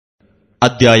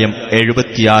അദ്ധ്യായം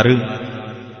 76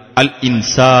 അൽ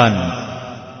ഇൻസാൻ.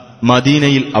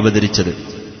 മദീനയിൽ അവതരിച്ചത്.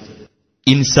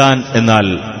 ഇൻസാൻ എന്നാൽ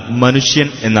മനുഷ്യൻ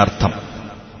എന്നർത്ഥം.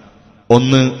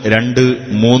 1, 2,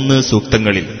 3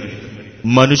 സൂക്തങ്ങളിൽ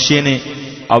മനുഷ്യനെ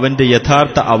അവന്റെ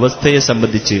യഥാർത്ഥ അവസ്ഥയെ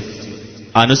സംബന്ധിച്ച്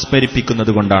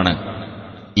അനുസ്മരിപ്പിക്കുന്നതുകൊണ്ടാണ്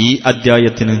ഈ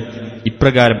അദ്ധ്യായത്തിന്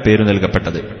ഇപ്രകാരം പേരു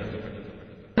നൽകപ്പെട്ടത്.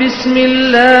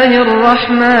 ബിസ്മില്ലാഹിർ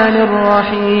റഹ്മാനിർ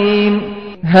റഹീം.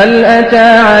 ഹൽ അതാ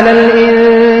അലൽ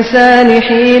ഇൻസാനി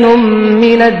ഹീനും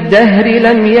മിനദ് ദഹ്രി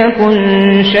ലം യകുൻ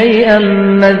ശൈഅൻ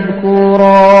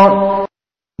മദ്കൂറാ.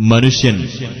 മനുഷ്യൻ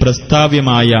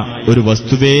പ്രസ്താവ്യമായ ഒരു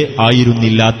വസ്തുവേ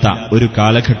ആയിരുന്നില്ലാത്ത ഒരു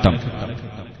കാലഘട്ടം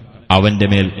അവന്റെ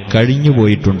മേൽ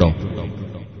കഴിഞ്ഞുപോയിട്ടുണ്ടോ?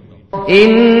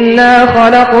 ഇന്നാ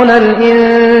ഖലഖ്നൽ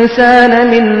ഇൻസാന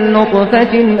മിൻ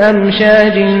നുത്ഫത്തിൻ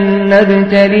അംശാജിൻ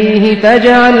നബ്തലീഹി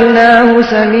ഫജഅൽനാഹു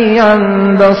സമീഅൻ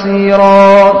ബസീറാ.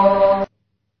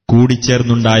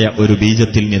 കൂടിച്ചേർന്നുണ്ടായ ഒരു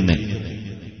ബീജത്തിൽ നിന്ന്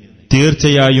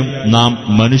തീർച്ചയായും നാം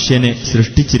മനുഷ്യനെ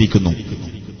സൃഷ്ടിച്ചിരിക്കുന്നു,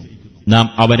 നാം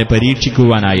അവനെ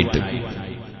പരീക്ഷിക്കുവാനായിട്ട്.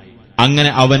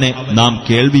 അങ്ങനെ അവനെ നാം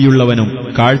കേൾവിയുള്ളവനും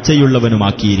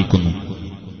കാഴ്ചയുള്ളവനുമാക്കിയിരിക്കുന്നു.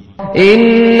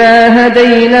 ഇന്നാ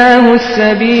ഹദൈനാഹുസ്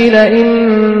സബീല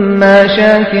ഇമ്മാ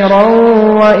ശാകിറൻ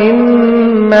വ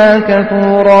ഇമ്മാ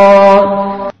കഫൂറാ.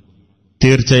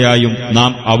 തീർച്ചയായും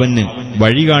നാം അവന്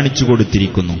വഴി കാണിച്ചു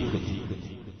കൊടുത്തിരിക്കുന്നു.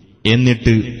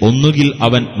 എന്നിട്ട് ഒന്നുകിൽ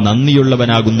അവൻ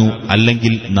നന്ദിയുള്ളവനാകുന്നു,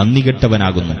 അല്ലെങ്കിൽ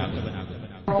നന്ദികെട്ടവനാകുന്നു.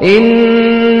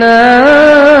 ഇന്നാ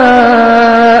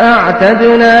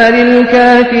അഅ്തദ്നാ ലിൽ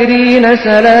കാഫിരീന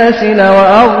സലാസില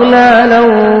വഅഗ്ലാലൻ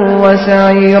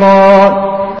വസഈറാ.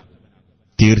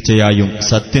 തീർച്ചയായും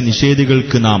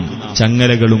സത്യനിഷേധികൾക്ക് നാം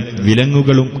ചങ്ങലകളും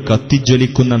വിലങ്ങുകളും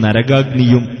കത്തിജ്വലിക്കുന്ന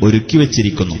നരകാഗ്നിയും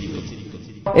ഒരുക്കിവച്ചിരിക്കുന്നു.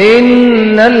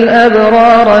 ഇന്നൽ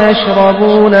അബ്റാറ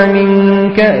യശ്റബൂന മിൻ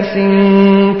കഅസിൻ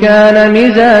കാന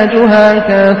മിസാജുഹാ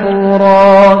കഫൂറാ.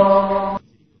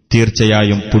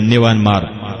 തീർച്ചയായും പുണ്യവാന്മാർ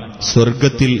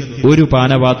സ്വർഗത്തിൽ ഒരു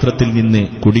പാനപാത്രത്തിൽ നിന്ന്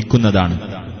കുടിക്കുന്നതാണ്.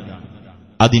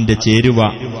 അതിന്റെ ചേരുവ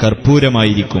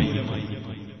കർപ്പൂരമായിരിക്കും.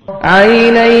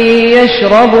 ഐനൻ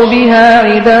യശ്റബു ബിഹാ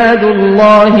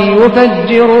ഇബാദുല്ലാഹി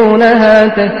യുഫജ്ജിറൂനഹാ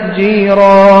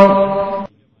തഫ്ജീറാ.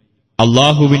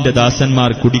 അല്ലാഹുവിന്റെ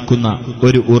ദാസന്മാർ കുടിക്കുന്ന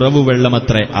ഒരു ഉറവു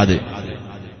വെള്ളമത്രേ അത്.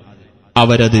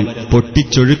 അവരത്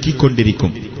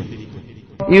പൊട്ടിച്ചൊഴുക്കിക്കൊണ്ടിരിക്കും.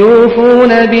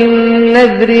 യൂഫൂന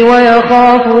ബിന്നദ്രി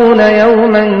വയഖാഫൂന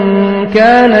യൗമൻ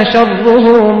കാന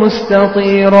ശർറുഹു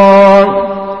മുസ്തതീറാ.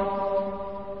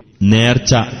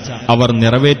 നേർച്ച അവർ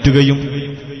നിറവേറ്റുകയും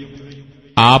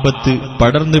ആപത്ത്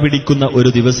പടർന്നു പിടിക്കുന്ന ഒരു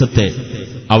ദിവസത്തെ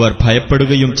അവർ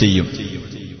ഭയപ്പെടുകയും ചെയ്യും.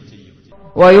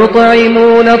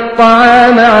 وَيُطْعِمُونَ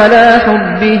الطَّعَامَ عَلَى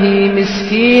حُبِّهِ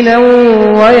مِسْكِينًا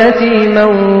وَيَتِيمًا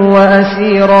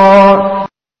وَأَسِيرًا.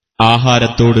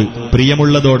 ആഹാരത്തോട്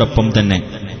പ്രിയമുള്ളതോടൊപ്പം തന്നെ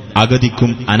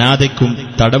അഗതിക്കും അനാഥയ്ക്കും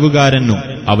തടവുകാരനും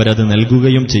അവരത്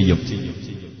നൽകുകയും ചെയ്യും.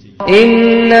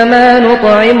 إِنَّمَا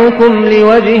نُطْعِمُكُمْ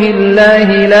لِوَجْهِ اللَّهِ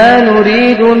لَا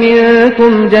نُرِيدُ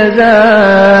مِنكُمْ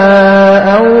جَزَاءً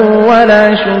وَلَا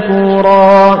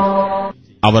شُكُورًا.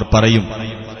 അവർ പറയും,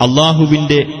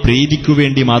 അല്ലാഹുവിന്റെ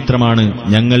പ്രീതിക്കുവേണ്ടി മാത്രമാണ്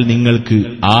ഞങ്ങൾ നിങ്ങൾക്ക്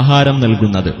ആഹാരം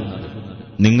നൽകുന്നത്.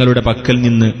 നിങ്ങളുടെ പക്കൽ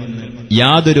നിന്ന്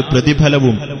യാതൊരു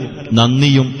പ്രതിഫലവും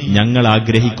നന്ദിയും ഞങ്ങൾ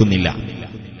ആഗ്രഹിക്കുന്നില്ല.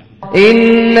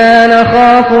 ഇന്നാ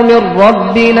നഖാഫു മിർ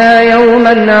റബ്ബിനാ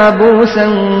യൗമൻ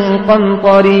അബൂസൻ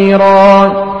ഖംതരീറാ.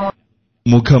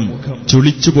 മുഖം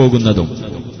ചുളിച്ചുപോകുന്നതും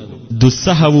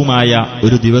ദുസ്സഹവുമായ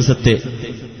ഒരു ദിവസത്തെ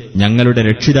ഞങ്ങളുടെ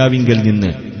രക്ഷിതാവിങ്കൽ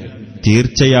നിന്ന്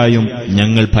തീർച്ചയായും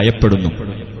ഞങ്ങൾ ഭയപ്പെടുന്നു.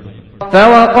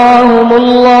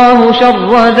 ഫവഖാഹുമുല്ലാഹു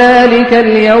ശർറ ദാലികൽ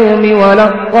യൗമി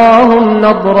വലഖാഹും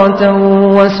നദ്റതൻ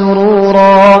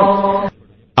വസുറൂറാ.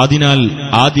 അതിനാൽ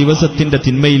ആ ദിവസത്തിന്റെ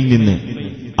തിന്മയിൽ നിന്ന്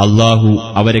അല്ലാഹു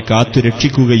അവരെ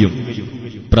കാത്തുരക്ഷിക്കുകയും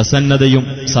പ്രസന്നതയും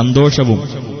സന്തോഷവും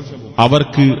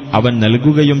അവർക്ക് അവൻ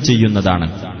നൽകുകയും ചെയ്യുന്നതാണ്.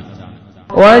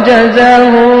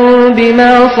 വജസാഹും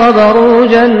ബിമാ സബറൂ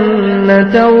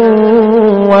ജന്നതൻ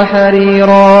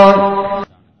വഹരീറാ.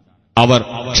 അവർ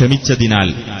ക്ഷമിച്ചതിനാൽ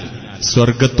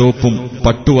സ്വർഗത്തോപ്പും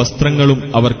പട്ടുവസ്ത്രങ്ങളും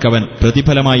അവർക്കവൻ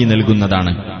പ്രതിഫലമായി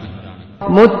നൽകുന്നതാണ്.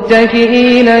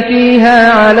 മുത്തകിഈന ഫീഹാ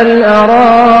അലൽ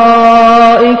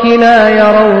അറായികി ലാ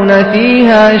യറൗന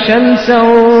ഫീഹാ ശംസൻ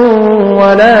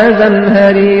വലാ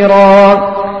സംഹരീറാ.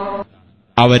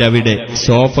 അവരവിടെ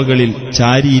സോഫകളിൽ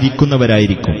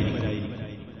ചാരിയിരിക്കുന്നവരായിരിക്കും.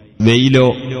 വെയിലോ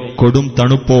കൊടും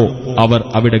തണുപ്പോ അവർ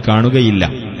അവിടെ കാണുകയില്ല.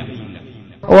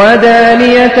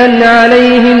 വദാനിയതൻ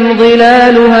അലൈഹിം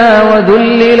ളിലാലുഹാ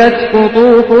വദുല്ലിലത്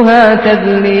ഖുതൂഫുഹാ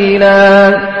തദ്ലീലാ.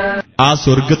 ആ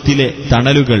സ്വർഗത്തിലെ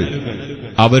തണലുകൾ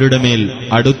അവരുടെ മേൽ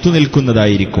അടുത്തു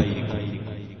നിൽക്കുന്നതായിരിക്കും.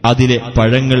 അതിലെ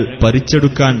പഴങ്ങൾ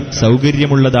പറിച്ചെടുക്കാൻ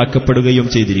സൗകര്യമുള്ളതാക്കപ്പെടുകയും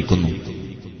ചെയ്തിരിക്കുന്നു.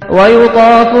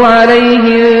 ويطاف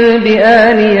عليهم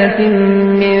بآنية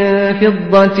من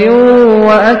فضة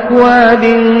وأكواب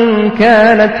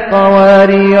كانت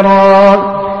قواريرا.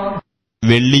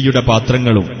 വെള്ളിയുടെ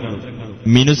പാത്രങ്ങളും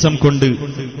മിനുസം കൊണ്ട്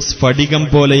സ്ഫടികം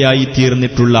പോലെയായി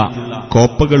തീർന്നിട്ടുള്ള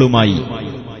കോപ്പകളുമായി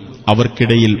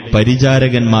അവർക്കിടയിൽ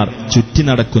പരിചാരകന്മാർ ചുറ്റി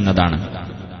നടക്കുന്നതാണ്.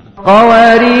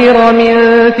 قوارير من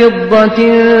فضة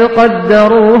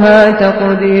قدروها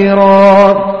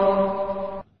تقديرا.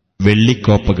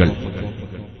 വെള്ളിക്കോപ്പകൾ,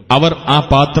 അവർ ആ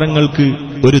പാത്രങ്ങൾക്ക്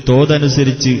ഒരു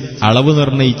തോതനുസരിച്ച് അളവ്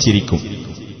നിർണയിച്ചിരിക്കും.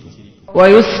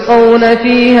 ويسقون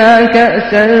فيها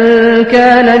كأسا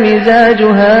كان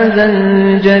مزاجها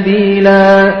زنجبيلا.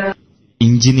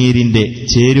 ഇഞ്ചിനീരിന്റെ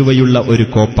ചേരുവയുള്ള ഒരു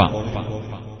കോപ്പ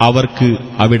അവർക്ക്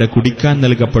അവിടെ കുടിക്കാൻ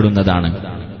നൽകപ്പെടുന്നതാണ്.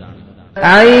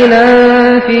 عينا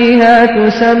فيها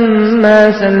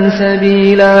تسمى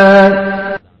سلسبيلا.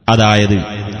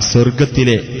 അതായത്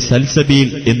സ്വർഗത്തിലെ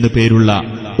സൽസബീൽ എന്നു പേരുള്ള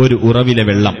ഒരു ഉറവിലെ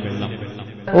വെള്ളം.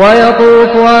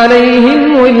 ويطوف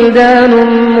عليهم ولدان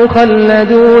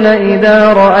مخلدون إذا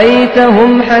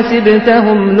رأيتهم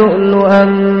حسبتهم لؤلؤا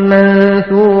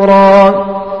منثورا.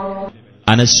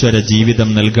 അനശ്വര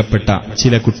ജീവിതം നൽകപ്പെട്ട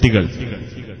ചില കുട്ടികൾ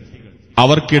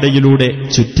അവർക്കിടയിലൂടെ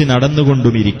ചുറ്റി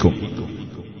നടന്നുകൊണ്ടുമിരിക്കും.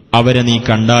 അവരെ നീ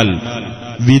കണ്ടാൽ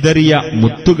വിതറിയ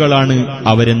മുത്തുകളാണ്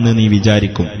അവരെന്ന് നീ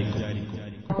വിചാരിക്കും.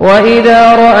 وَإِذَا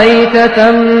رَأَيْتَ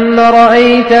ثَمَّ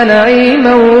رَأَيْتَ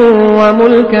نَعِيمًا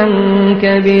وَمُلْكًا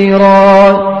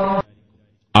كَبِيرًا.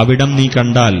 അവിടം നീ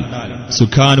കണ്ടാൽ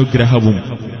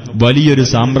സുഖാനുഗ്രഹവും വലിയൊരു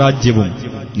സാമ്രാജ്യവും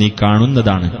നീ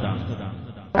കാണുന്നതാണ്.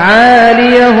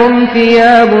 عَالِيَهُمْ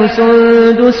ثِيَابُ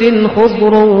سُندُسٍ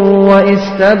خُضْرٌ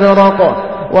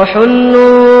وَإِسْتَبْرَقٌ وَحُلُّوا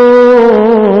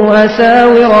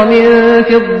أَسَاوِرَ مِن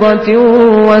فِضَّةٍ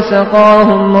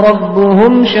وَسَقَاهُمْ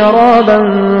رَبُّهُمْ شَرَابًا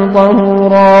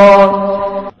طَهُورًا.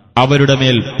 അവരുടെ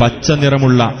മേൽ പച്ച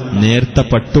നിറമുള്ള നേർത്ത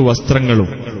പട്ടുവസ്ത്രങ്ങളും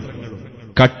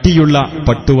കട്ടിയുള്ള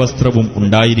പട്ടുവസ്ത്രവും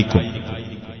ഉണ്ടായിരിക്കും.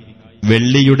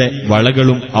 വെള്ളിയുടെ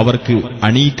വളകളും അവർക്ക്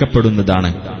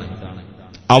അണിയിക്കപ്പെടുന്നതാണ്.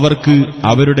 അവർക്ക്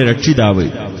അവരുടെ രക്ഷിതാവ്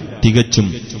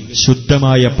തികച്ചും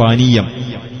ശുദ്ധമായ പാനീയം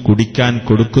കുടിക്കാൻ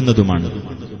കൊടുക്കുന്നതുമാണ്.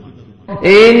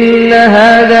 إِنَّ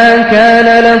هَذَا كَانَ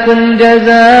لَكُمْ جَزَاءً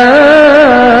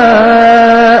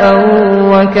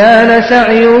وَكَانَ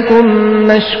سَعْيُكُمْ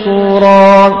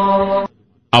مَشْكُورًا.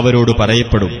 അവരോട്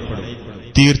പറയപ്പെടും,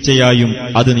 തീർച്ചയായും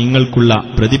അത് നിങ്ങൾക്കുള്ള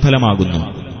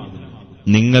പ്രതിഫലമാകുന്നു.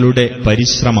 നിങ്ങളുടെ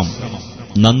പരിശ്രമം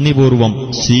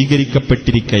നന്ദിപൂർവം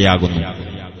സ്വീകരിക്കപ്പെട്ടിരിക്കയാകുന്നു.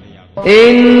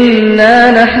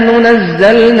 إِنَّا نَحْنُ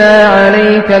نَزَّلْنَا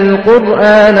عَلَيْكَ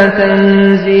الْقُرْآنَ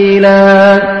تَنزِيلًا.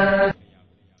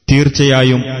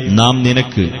 തീർച്ചയായും നാം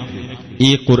നിനക്ക്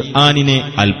ഈ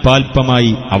ഖുർആനിനെ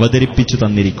അല്പാൽപമായി അവതരിപ്പിച്ചു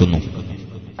തന്നിരിക്കുന്നു.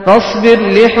 فاصبر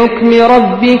لحكم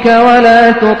ربك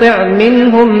ولا تطع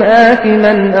منهم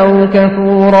آثما أو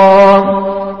كفورا.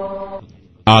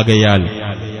 ആകയാൽ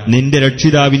നിന്റെ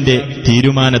രക്ഷിതാവിന്റെ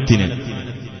തീരുമാനത്തിന്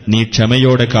നീ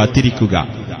ക്ഷമയോടെ കാത്തിരിക്കുക.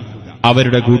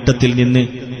 അവരുടെ കൂട്ടത്തിൽ നിന്ന്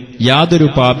യാതൊരു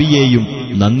പാപിയെയും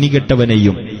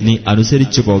നന്ദികെട്ടവനെയും നീ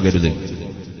അനുസരിച്ചു പോകരുത്.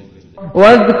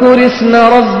 واذكر اسم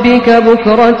ربك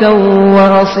بكرة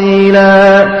وأصيلا.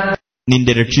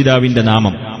 നിന്റെ രക്ഷിതാവിന്റെ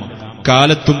നാമം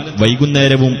കാലത്തും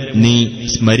വൈകുന്നേരവും നീ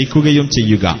സ്മരിക്കുകയും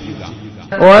ചെയ്യുക.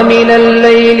 ومن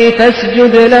الليل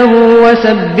فاسجد له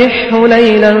وسبحه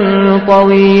ليلا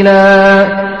طويلا.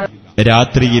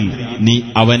 രാത്രിയിൽ നീ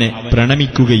അവനെ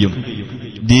പ്രണമിക്കുകയും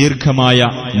ദീർഘമായ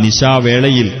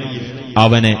നിശാവേളയിൽ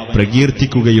അവനെ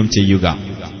പ്രകീർത്തിക്കുകയും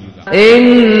ചെയ്യുക.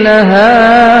 إن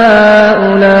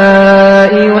هؤلاء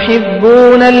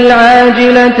يحبون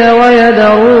العاجلة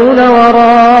ويذرون وراءهم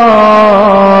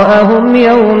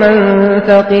يوما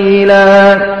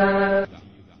ثقيلا.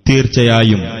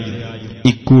 തീർച്ചയായും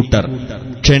ഇക്കൂട്ടർ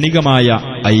ക്ഷണികമായ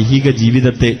ഐഹിക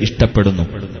ജീവിതത്തെ ഇഷ്ടപ്പെടുന്നു.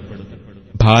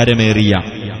 ഭാരമേറിയ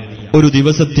ഒരു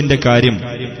ദിവസത്തിന്റെ കാര്യം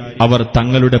അവർ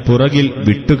തങ്ങളുടെ പുറകിൽ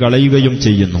വിട്ടുകളയുകയും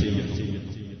ചെയ്യുന്നു.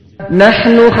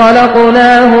 نحن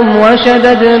خلقناهم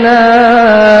وشددنا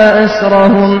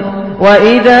أسرهم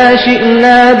وإذا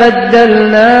شئنا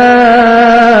بدلنا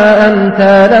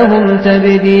أمثالهم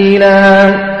تبديلا.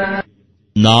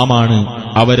 നാമാണ്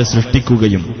അവരെ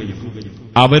സൃഷ്ടിക്കുകയും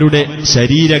അവരുടെ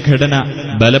ശരീരഘടന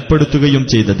ബലപ്പെടുത്തുകയും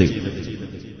ചെയ്തത്.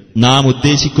 നാം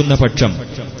ഉദ്ദേശിക്കുന്ന പക്ഷം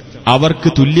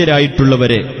അവർക്ക്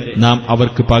തുല്യരായിട്ടുള്ളവരെ നാം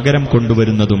അവർക്ക് പകരം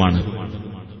കൊണ്ടുവരുന്നതുമാണ്.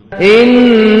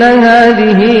 إن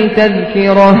هذه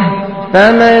تذكرة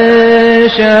فمن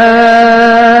شاء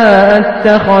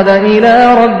اتخذ إلى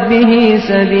ربه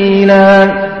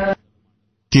سبيلا.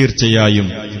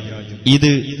 തീർച്ചയായും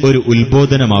ഇത് ഒരു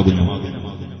ഉത്ബോധനമാകുന്നു.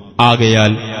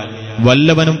 ആകയാൽ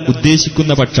വല്ലവനും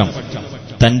ഉദ്ദേശിക്കുന്ന പക്ഷം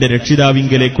തന്റെ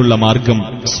രക്ഷിതാവിങ്കലേക്കുള്ള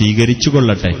മാർഗം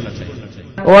സ്വീകരിച്ചുകൊള്ളട്ടെ.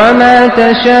 وما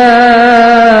تشاءون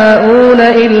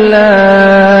إلا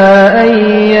أن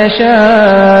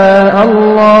يشاء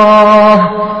الله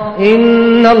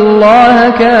إن الله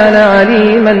كان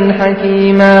عليما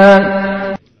حكيما.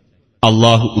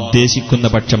 അള്ളാഹു ഉദ്ദേശിക്കുന്ന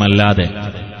പക്ഷമല്ലാതെ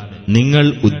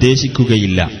നിങ്ങൾ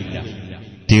ഉദ്ദേശിക്കുകയില്ല.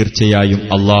 തീർച്ചയായും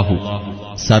അള്ളാഹു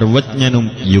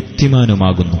സർവജ്ഞനും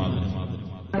യുക്തിമാനുമാകുന്നു.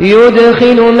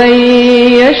 يدخل من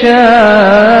يشاء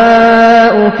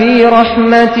في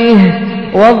رحمته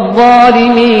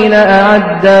والظالمين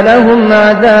أعد لهم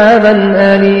عذابا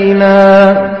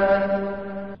أليما.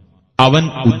 അവൻ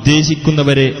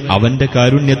ഉദ്ദേശിക്കുന്നവരെ അവന്റെ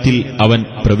കാരുണ്യത്തിൽ അവൻ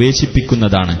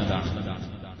പ്രവേശിപ്പിക്കുന്നതാണ്.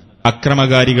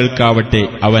 അക്രമകാരികൾക്കാവട്ടെ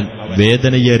അവൻ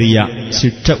വേദനയേറിയ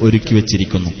ശിക്ഷ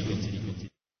ഒരുക്കിവച്ചിരിക്കുന്നു.